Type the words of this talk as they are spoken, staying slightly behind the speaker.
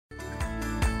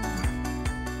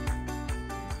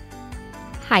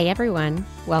Hi everyone,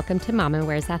 welcome to Mama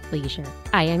Wears Athleisure.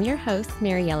 I am your host,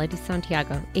 Mariela de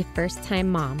Santiago, a first-time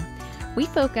mom. We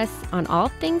focus on all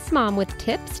things mom with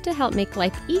tips to help make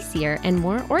life easier and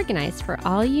more organized for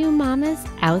all you mamas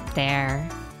out there.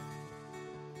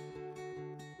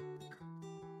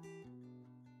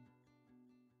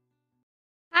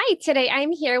 Hi, today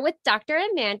I'm here with Dr.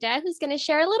 Amanda, who's going to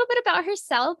share a little bit about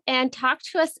herself and talk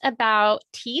to us about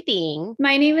teething.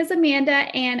 My name is Amanda,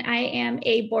 and I am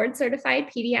a board-certified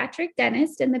pediatric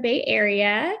dentist in the Bay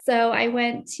Area. So I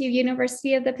went to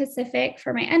University of the Pacific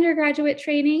for my undergraduate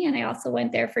training, and I also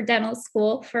went there for dental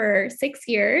school for 6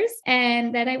 years.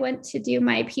 And then I went to do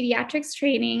my pediatrics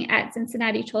training at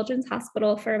Cincinnati Children's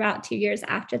Hospital for about 2 years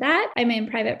after that. I'm in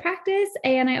private practice,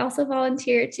 and I also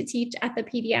volunteer to teach at the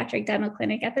pediatric dental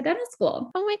clinic at the dental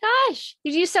school. Oh my gosh,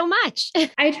 you do so much.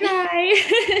 I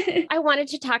try. I wanted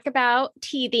to talk about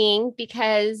teething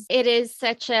because it is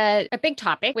such a big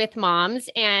topic with moms,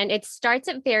 and it starts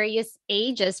at various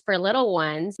ages for little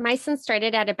ones. My son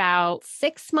started at about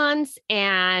 6 months,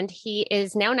 and he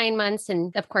is now 9 months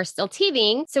and of course still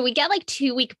teething. So we get like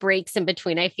 2-week breaks in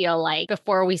between, I feel like,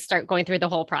 before we start going through the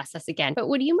whole process again. But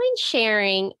would you mind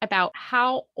sharing about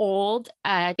how old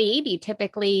a baby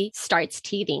typically starts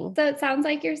teething? So it sounds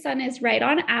like your son is right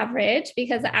on average,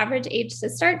 because the average age to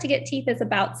start to get teeth is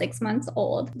about 6 months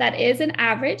old. That is an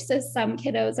average. So some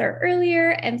kiddos are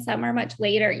earlier and some are much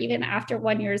later, even after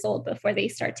 1 year old, before they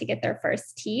start to get their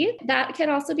first teeth. That can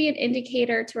also be an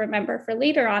indicator to remember for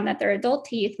later on that their adult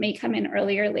teeth may come in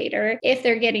earlier or later if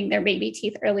they're getting their baby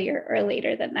teeth earlier or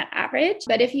later than that average.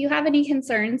 But if you have any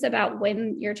concerns about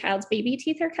when your child's baby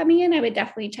teeth are coming in, I would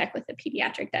definitely check with the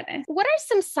pediatric dentist. What are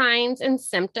some signs and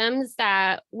symptoms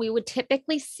that we would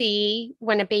typically see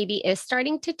when a baby is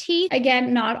starting to teeth?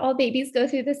 Again, not all babies go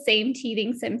through the same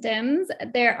teething symptoms.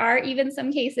 There are even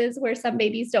some cases where some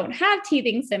babies don't have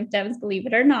teething symptoms, believe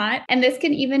it or not. And this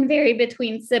can even vary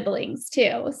between siblings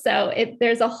too. So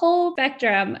there's a whole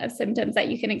spectrum of symptoms that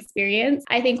you can experience.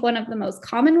 I think one of the most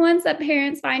common ones that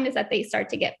parents find is that they start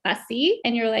to get fussy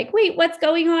and you're like, wait, what's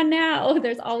going on now?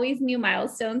 There's always new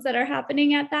milestones that are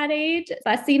happening at that age.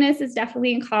 Fussiness is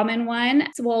definitely a common one.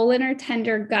 Swollen or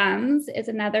tender gums is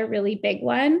another really big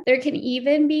one. There can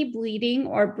even be bleeding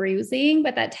or bruising,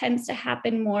 but that tends to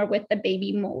happen more with the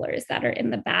baby molars that are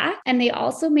in the back. And they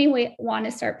also may want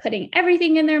to start putting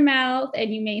everything in their mouth,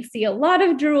 and you may see a lot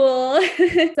of drool.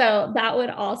 So that would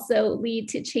also lead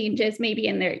to changes maybe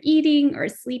in their eating or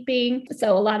sleeping.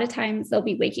 So a lot of times they'll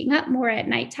be waking up more at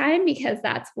nighttime because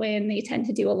that's when they tend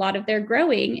to do a lot of their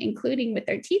growing, including with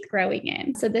their teeth growing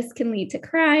in. So this can lead to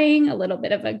crying, a little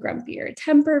bit of a grumpier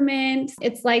temperament.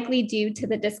 It's likely due to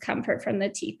the discomfort from the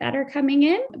teeth that are coming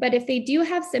in. But if they do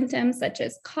have symptoms such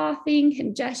as coughing,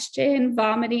 congestion,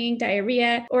 vomiting,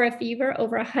 diarrhea, or a fever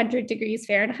over 100 degrees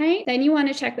Fahrenheit, then you want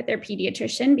to check with their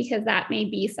pediatrician, because that may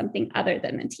be something other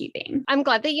than the teething. I'm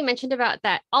glad that you mentioned about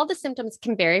that. All the symptoms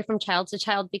can vary from child to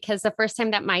child, because the first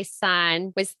time that my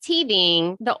son was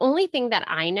teething, the only thing that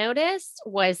I noticed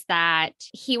was that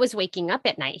he was waking up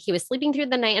at night. He was sleeping through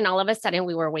the night, and all of a sudden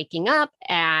we were waking up,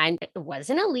 and it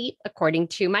wasn't a leap, according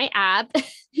to my app.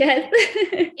 Yes.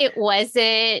 It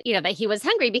wasn't, that he was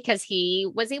hungry because he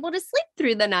was able to sleep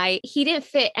through the night. He didn't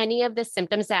fit any of the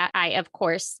symptoms that I, of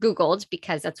course, Googled,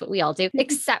 because that's what we all do,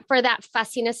 except for that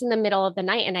fussiness in the middle of the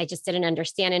night. And I just didn't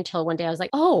understand until one day I was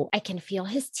like, oh, I can feel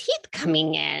his teeth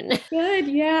coming in. Good.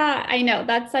 Yeah, I know.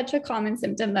 That's such a common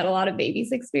symptom that a lot of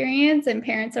babies experience. And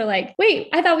parents are like, wait,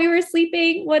 I thought we were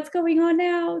sleeping. What's going on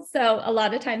now? So a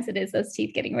lot of times it is those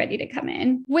teeth getting ready to come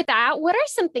in. With that, what are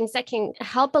some things that can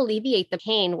help alleviate the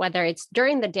pain, whether it's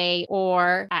during the day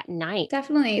or at night?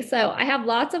 Definitely. So I have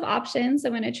lots of options.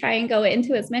 I'm going to try and go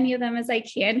into as many of them as I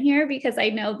can here, because I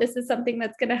know this is something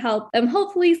that's going to help them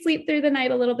hopefully sleep through the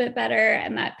night a little bit better,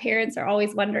 and that parents are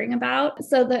always wondering about.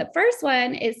 So the first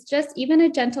one is just even a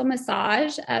gentle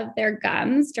massage of their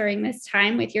gums during this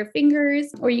time with your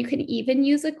fingers, or you can even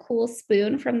use a cool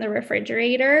spoon from the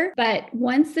refrigerator. But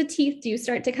once the teeth do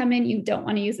start to come in, you don't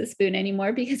want to use a spoon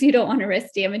anymore, because you don't want to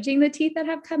risk damaging the teeth that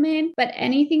have come in. But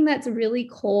anything that's really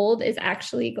cold is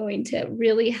actually going to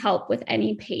really help with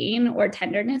any pain or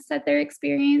tenderness that they're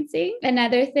experiencing.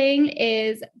 Another thing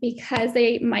is, because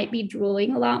they might be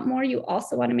drooling a lot more, you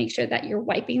also want to make sure that you're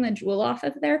wiping the drool off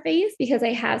of their face, because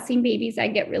I have seen babies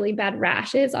that get really bad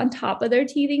rashes on top of their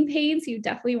teething pain. So you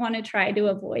definitely want to try to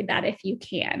avoid that if you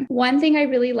can. One thing I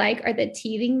really like are the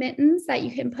teething mittens that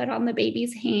you can put on the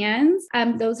baby's hands.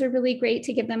 Those are really great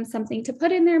to give them something to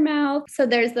put in their mouth. So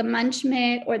there's the munch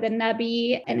mitt or the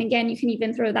nubby. And again, you can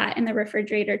even throw that in the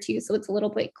refrigerator too. So it's a little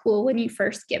bit cool when you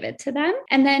first give it to them.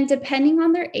 And then depending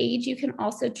on their age, you can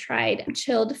also try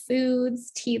chilled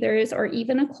foods, teethers, or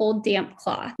even a cold damp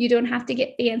cloth. You don't have to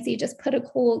get fancy. Just put a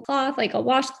cold cloth, like a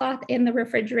washcloth, in the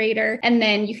refrigerator. And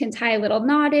then you can tie a little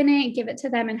knot in it, give it to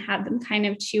them, and have them kind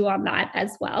of chew on that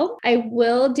as well. I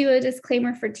will do a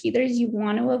disclaimer for teethers. You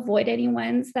want to avoid any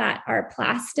ones that are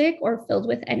plastic or filled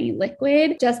with any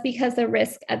liquid, just because the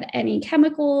risk of any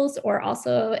chemicals, or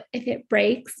also if it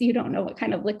breaks, you don't know what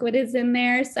kind of liquid is in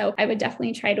there. So I would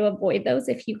definitely try to avoid those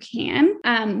if you can.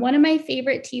 One of my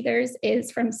favorite teethers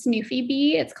is from Snoofy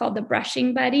Bee. It's called the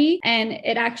Brushing Buddy, and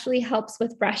it actually helps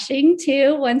with brushing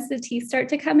too once the teeth start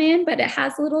to come in, but it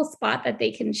has a little spot that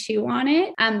they can chew on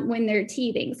it when they're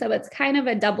teething. So it's kind of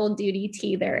a double duty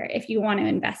teether if you want to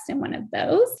invest in one of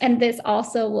those. And this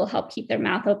also will help keep their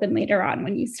mouth open later on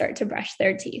when you start to brush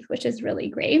their teeth, which is really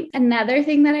great. Another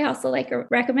thing that I also like to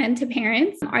recommend to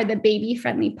parents are the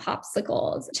baby-friendly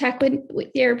popsicles. Check with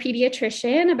your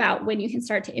pediatrician about when you can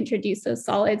start to introduce those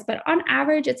solids, but on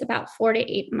average, it's about 4 to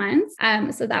 8 months.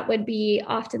 So that would be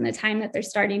often the time that they're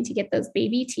starting to get those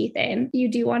baby teeth in. You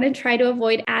do want to try to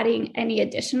avoid adding any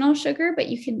additional sugar, but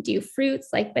you can do fruits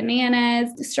like bananas,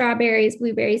 strawberries,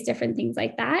 blueberries, different things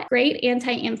like that. Great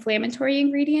anti-inflammatory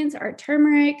ingredients are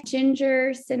turmeric,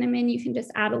 ginger, cinnamon. You can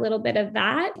just add a little bit of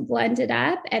that, blend it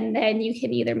up, and then you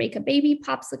can either make a baby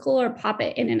popsicle or pop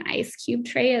it in an ice cube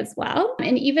tray as well.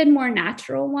 An even more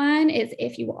natural one is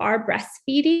if you are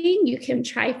breastfeeding, you can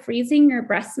try freezing your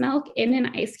breast milk in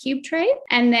an ice cube tray,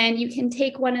 and then you can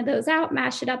take one of those out,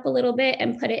 mash it up a little bit,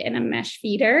 and put it in a mesh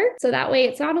feeder. So that way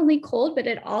it's not only cold, but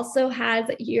it also has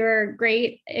your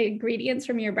great ingredients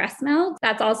from your breast milk.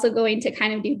 That's also going to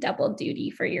kind of do double duty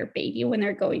for your baby when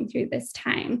they're going through this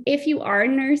time. If you are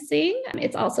nursing,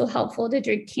 it's also helpful to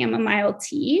drink chamomile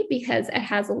tea because it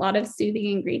has a lot of soothing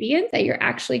ingredients that you're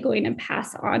actually going to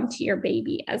pass on to your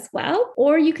baby as well.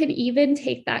 Or you can even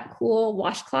take that cool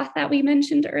washcloth that we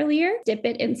mentioned earlier, dip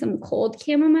it in some cold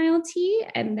chamomile tea,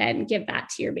 and then give that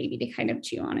to your baby to kind of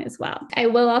chew on as well. I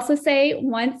will also say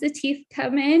once the teeth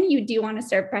come in, you do want to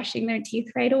start brushing their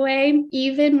teeth right away.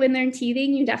 Even when they're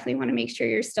teething, you definitely want to make sure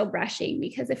you're still brushing,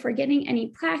 because if we're getting any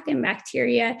plaque and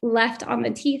bacteria left on the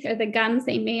teeth or the gums,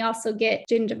 they may also get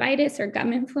gingivitis or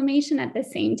gum inflammation at the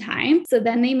same time. So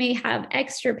then they may have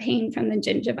extra pain from the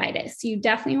gingivitis. So you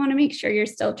definitely want to make sure you're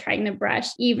still trying to brush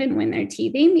even when they're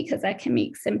teething, because that can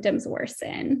make symptoms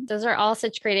worsen. Those are all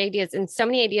such great ideas, and so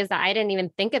many ideas that I didn't even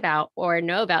think about or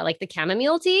know about, like the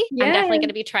chamomile tea. Yes. I'm definitely going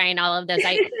to be trying all of those.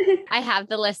 I have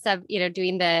the list of,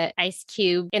 doing the ice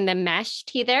cube in the mesh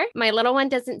teether. My little one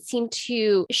doesn't seem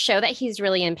to show that he's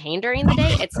really in pain during the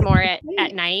day. It's more at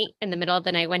night, in the middle of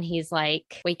the night, when he's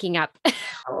like waking up.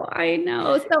 Oh, I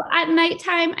know. So at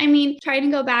nighttime, trying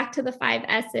to go back to the 5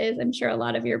 S's. I'm sure a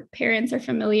lot of your parents are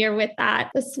familiar with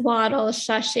that. The swaddle,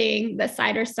 shushing, the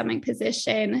side or stomach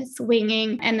position,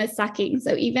 swinging, and the sucking.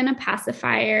 So even a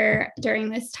pacifier during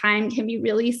this time can be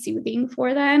really soothing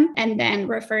for them. And then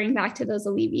referring back to those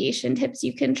alleviation tips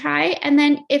you can try. And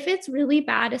then if it's really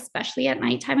bad, especially at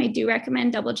nighttime, I do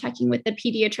recommend double checking with the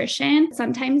pediatrician.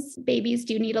 Sometimes babies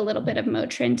do need a little bit of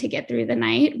Motrin to get through the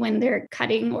night when they're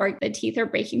cutting or the teeth are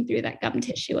breaking through that gum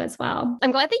tissue as well.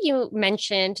 I'm glad that you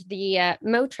mentioned the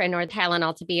Motrin or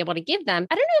Tylenol to be able to give them.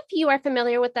 I don't know if you are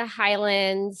familiar with the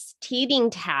Highlands teething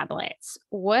tablets.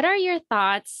 What are your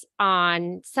thoughts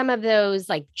on some of those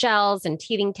like gels and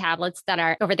teething tablets that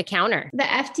are over the counter? The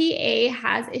FDA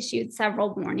has issued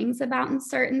several warnings about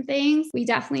certain things. We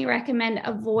definitely recommend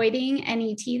avoiding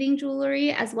any teething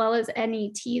jewelry, as well as any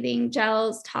teething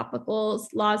gels, topicals,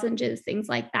 lozenges, things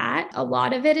like that. A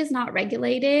lot of it is not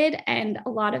regulated, and a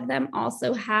lot of them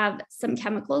also have some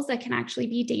chemicals that can actually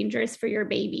be dangerous for your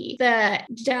baby. The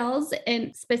gels,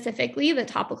 and specifically the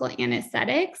topical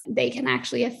anesthetics, they can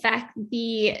actually affect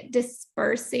the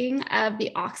dispersing of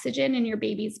the oxygen in your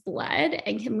baby's blood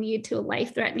and can lead to a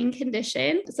life-threatening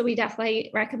condition. So we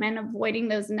definitely recommend avoiding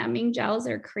those numbing gels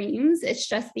or creams. It's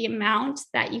just the amount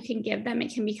that you can give them.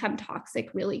 It can become toxic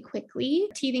really quickly.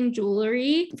 Teething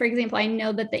jewelry, for example, I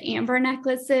know that the amber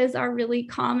necklaces are really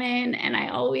common, and I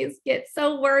always get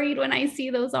so worried when I see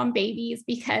those on babies,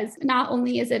 because not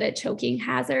only is it a choking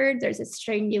hazard, there's a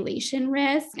strangulation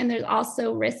risk, and there's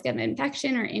also risk of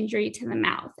infection or injury to the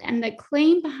mouth. And the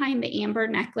claim behind the amber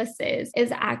necklaces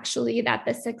is actually that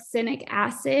the succinic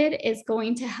acid is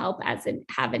going to help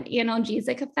have an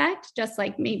analgesic effect, just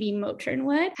like maybe Motrin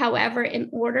would. However, in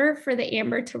order for the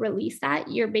amber to release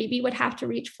that, your baby would have to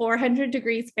reach 400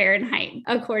 degrees Fahrenheit,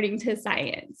 according to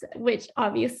science, which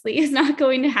obviously is not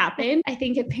going to happen. I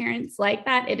think if parents like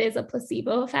that, it is a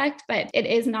placebo effect, but it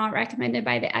is not recommended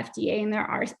by the FDA, and there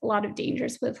are a lot of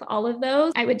dangers with all of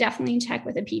those. I would definitely check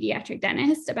with a pediatric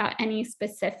dentist about any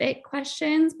specific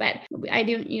questions, but I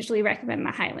don't usually recommend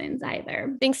the Highlands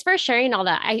either. Thanks for sharing all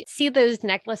that. I see those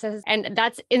necklaces, and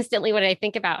that's instantly what I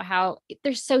think about, how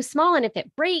they're so small. And if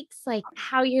it breaks, like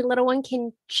how your little one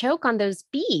can choke on those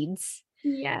beads.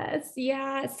 Yes.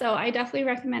 Yeah. So I definitely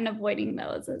recommend avoiding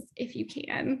those if you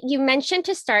can. You mentioned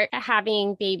to start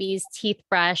having babies' teeth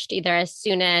brushed either as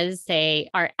soon as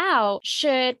they are out.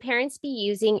 Should parents be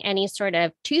using any sort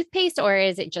of toothpaste, or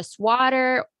is it just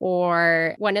water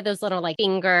or one of those little like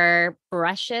finger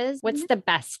brushes? What's the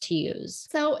best to use?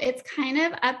 So it's kind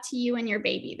of up to you and your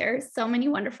baby. There's so many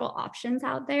wonderful options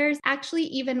out there. Actually,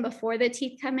 even before the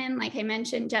teeth come in, like I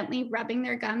mentioned, gently rubbing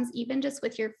their gums, even just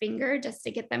with your finger, just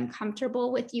to get them comfortable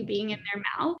with you being in their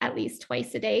mouth at least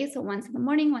twice a day. So once in the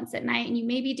morning, once at night, and you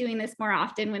may be doing this more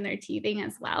often when they're teething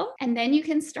as well. And then you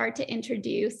can start to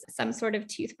introduce some sort of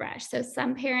toothbrush. So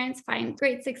some parents find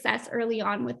great success early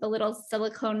on with the little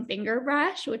silicone finger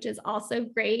brush, which is also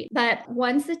great. But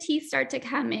once the teeth start to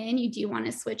come in, you do want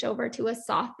to switch over to a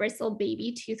soft bristle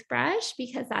baby toothbrush,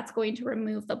 because that's going to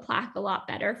remove the plaque a lot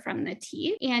better from the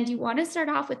teeth. And you want to start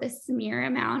off with a smear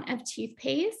amount of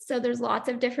toothpaste. So there's lots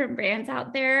of different brands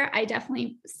out there. I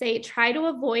definitely say try to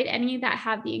avoid any that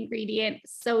have the ingredient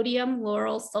sodium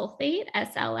lauryl sulfate,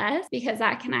 SLS, because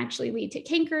that can actually lead to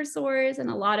canker sores, and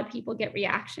a lot of people get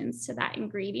reactions to that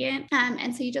ingredient.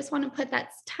 And so you just want to put that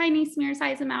tiny smear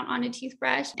size amount on a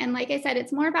toothbrush. And like I said,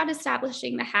 it's more about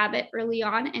establishing the habit early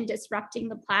on and disrupting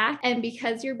the plaque. And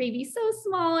because your baby's so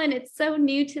small and it's so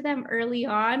new to them early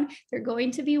on, they're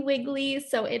going to be wiggly.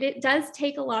 So it does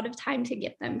take a lot of time to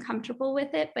get them comfortable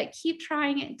with it, but keep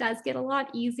trying. It does get a lot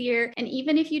easier. And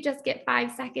even if you just get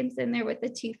 5 seconds in there with the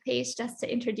toothpaste just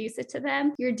to introduce it to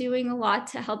them, you're doing a lot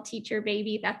to help teach your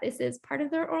baby that this is part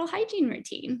of their oral hygiene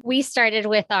routine. We started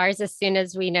with ours as soon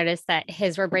as we noticed that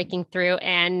his were breaking through,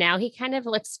 and now he kind of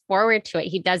looks forward to it.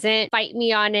 He doesn't fight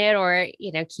me on it or,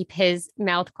 keep his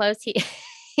mouth closed.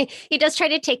 He does try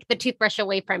to take the toothbrush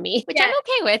away from me, which I'm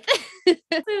okay with.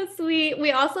 So sweet.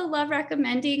 We also love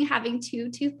recommending having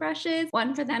 2 toothbrushes,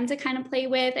 one for them to kind of play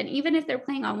with. And even if they're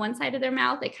playing on one side of their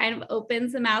mouth, it kind of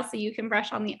opens the mouth so you can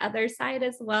brush on the other side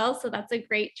as well. So that's a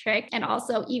great trick. And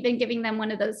also even giving them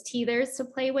one of those teethers to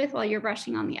play with while you're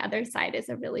brushing on the other side is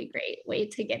a really great way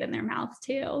to get in their mouth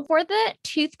too. For the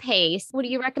toothpaste, would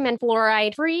you recommend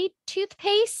fluoride-free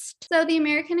toothpaste? So the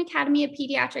American Academy of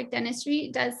Pediatric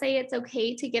Dentistry does say it's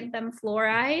okay to give them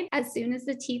fluoride as soon as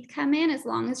the teeth come in, as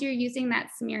long as you're using that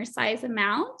smear size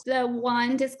amount. The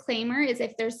one disclaimer is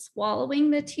if they're swallowing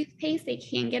the toothpaste, they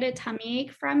can get a tummy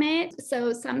ache from it.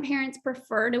 So some parents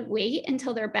prefer to wait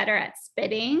until they're better at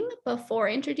spitting before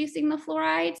introducing the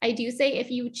fluoride. I do say if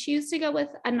you choose to go with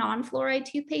a non-fluoride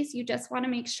toothpaste, you just want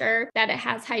to make sure that it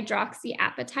has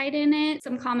hydroxyapatite in it.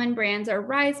 Some common brands are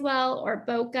Risewell or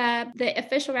Boca. The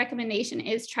official recommendation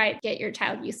is try to get your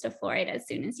child used to fluoride as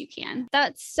soon as you can.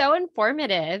 That's so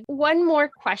informative. One more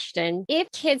question. If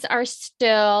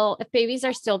babies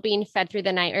are still being fed through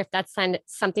the night, or if that's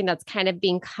something that's kind of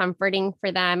being comforting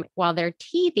for them while they're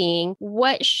teething,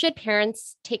 what should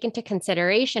parents take into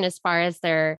consideration as far as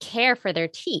their care for their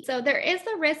teeth? So there is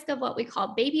the risk of what we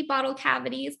call baby bottle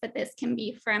cavities, but this can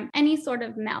be from any sort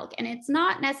of milk. And it's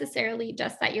not necessarily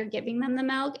just that you're giving them the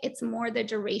milk, it's more the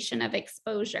duration of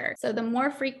exposure. So the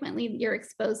more frequently you're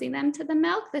exposing them to the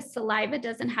milk, the saliva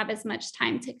doesn't have as much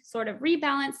time to sort of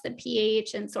rebalance the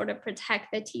pH and sort of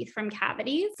protect the teeth from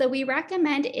cavities. So we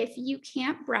recommend, if you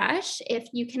can't brush, if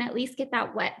you can at least get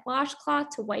that wet washcloth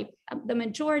to wipe the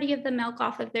majority of the milk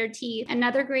off of their teeth.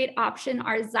 Another great option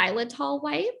are xylitol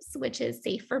wipes, which is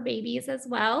safe for babies as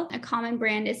well. A common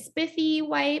brand is Spiffy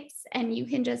wipes, and you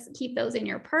can just keep those in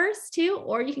your purse too,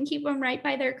 or you can keep them right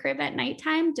by their crib at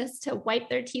nighttime just to wipe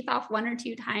their teeth off 1 or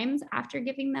 2 times after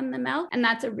giving them the milk. And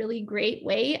that's a really great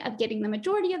way of getting the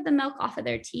majority of the milk off of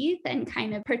their teeth and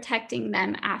kind of protecting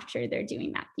them after they're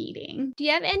doing that feeding. Do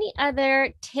you have any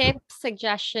other tips,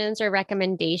 suggestions, or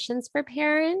recommendations for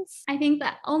parents? I think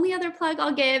the only other plug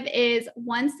I'll give is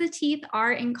once the teeth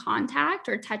are in contact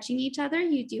or touching each other,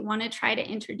 you do want to try to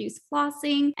introduce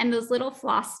flossing. And those little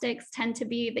floss sticks tend to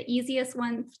be the easiest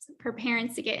ones for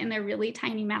parents to get in their really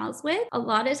tiny mouths with. A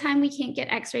lot of time we can't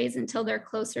get x-rays until they're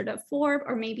closer to 4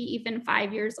 or maybe even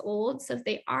 5 years old. So if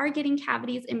they are getting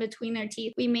cavities in between their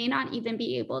teeth, we may not even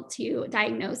be able to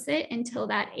diagnose it until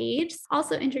that age.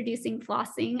 Also, introducing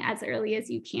flossing as early as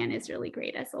you can is really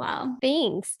great as well.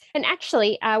 Thanks. And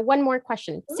actually, one more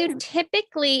question. So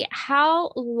typically,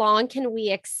 how long can we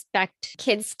expect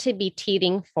kids to be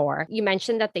teething for? You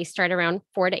mentioned that they start around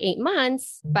 4 to 8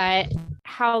 months, but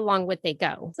how long would they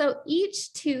go? So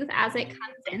each tooth, as it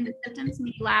comes in, the symptoms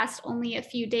may last only a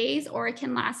few days or it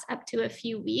can last up to a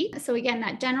few weeks. So again,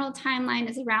 that general timeline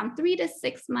is around 3 to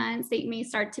 6 months. They may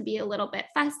start to be a little bit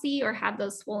fussy or have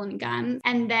those swollen gums.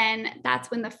 And then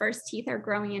that's when the first teeth are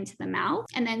growing into the mouth.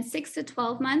 And then 6 to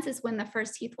 12 months is when the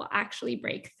first teeth will actually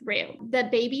break through. The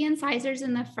baby incisors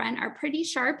in the front are pretty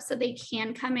sharp, so they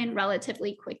can come in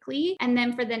relatively quickly. And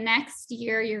then for the next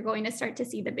year, you're going to start to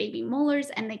see the baby molars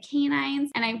and the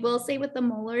canines. And I will say with the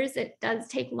molars, it does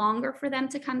take longer for them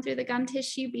to come through the gum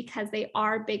tissue because they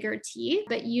are bigger teeth.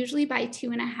 But usually by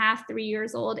 2.5, 3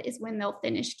 years old is when they'll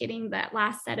finish getting that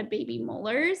last set of baby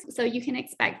molars. So you can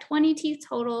expect 20 teeth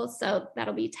total. So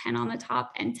that'll be 10 on the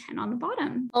top and 10 on the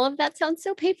bottom. All of that sounds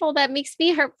so painful. That makes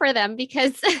me hurt for them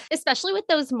because especially with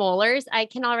those molars, I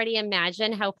can already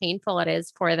imagine how painful it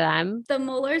is for them. The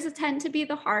molars tend to be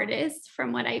the hardest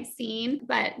from what I've seen,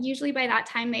 but usually by that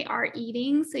time they are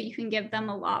eating. So you can give them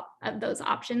a lot of those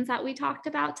options that we talked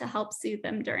about to help soothe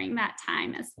them during that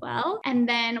time as well. And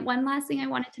then one last thing I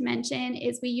wanted to mention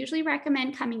is we usually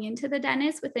recommend coming into the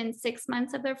dentist within 6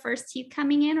 months of their first teeth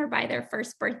coming in or by their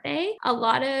first birthday. A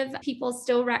lot of people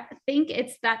still think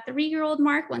it's that 3-year-old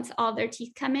mark once all their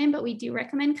teeth come in, but we do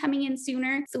recommend coming in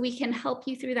sooner so we can help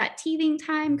you through that teething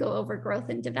time, go over growth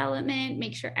and development,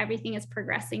 make sure everything is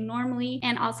progressing normally,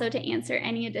 and also to answer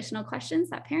any additional questions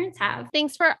that parents have.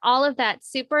 Thanks for all of that.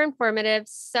 Super informative,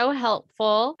 so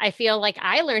helpful. I feel like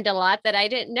I learned a lot that I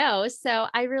didn't know. So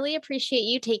I really appreciate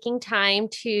you taking time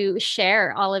to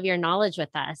share all of your knowledge with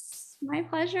us. My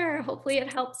pleasure. Hopefully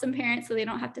it helps some parents so they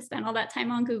don't have to spend all that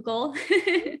time on Google.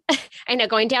 I know,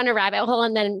 going down a rabbit hole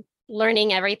and then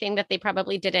learning everything that they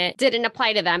probably didn't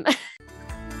apply to them.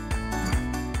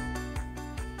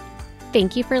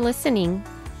 Thank you for listening.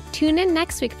 Tune in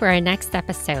next week for our next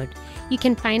episode. You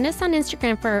can find us on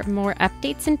Instagram for more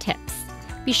updates and tips.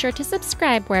 Be sure to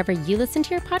subscribe wherever you listen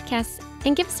to your podcasts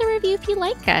and give us a review if you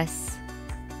like us.